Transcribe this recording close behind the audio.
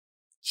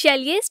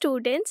चलिए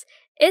स्टूडेंट्स,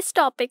 इस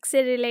टॉपिक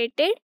से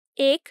रिलेटेड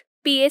एक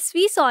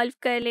PSV सॉल्व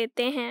कर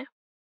लेते हैं।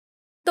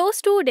 तो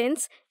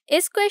स्टूडेंट्स,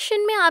 इस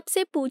क्वेश्चन में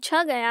आपसे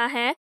पूछा गया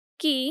है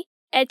कि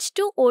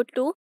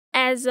H2O2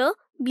 as a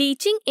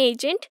bleaching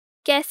agent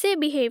कैसे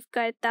बिहेव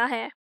करता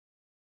है।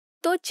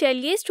 तो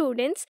चलिए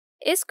स्टूडेंट्स,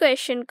 इस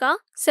क्वेश्चन का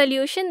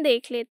सॉल्यूशन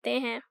देख लेते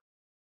हैं।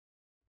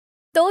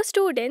 तो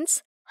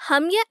स्टूडेंट्स,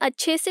 हम ये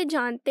अच्छे से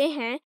जानते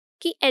हैं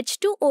कि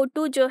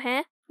H2O2 जो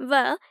है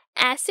वह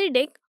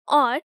एसिडिक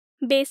और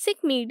बेसिक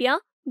मीडिया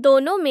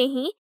दोनों में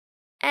ही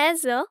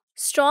as a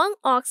strong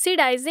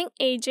oxidising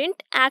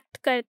agent act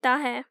करता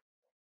है।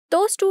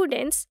 तो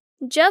स्टूडेंट्स,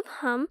 जब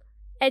हम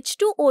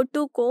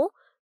H2O2 को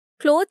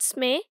क्लोथ्स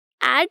में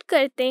ऐड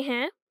करते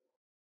हैं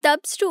तब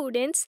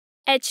स्टूडेंट्स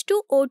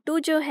H2O2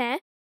 जो है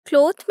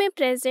क्लोथ में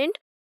प्रेजेंट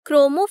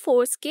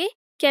क्रोमोफोर्स के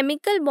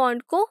केमिकल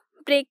बॉन्ड को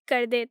ब्रेक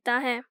कर देता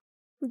है,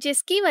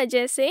 जिसकी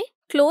वजह से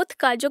क्लोथ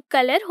का जो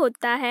कलर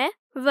होता है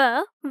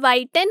वह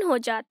वाइटन हो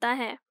जाता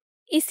है।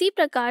 इसी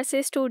प्रकार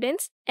से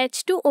स्टूडेंट्स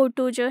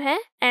H2O2 जो है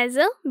एज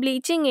अ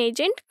ब्लीचिंग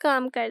एजेंट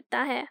काम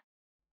करता है।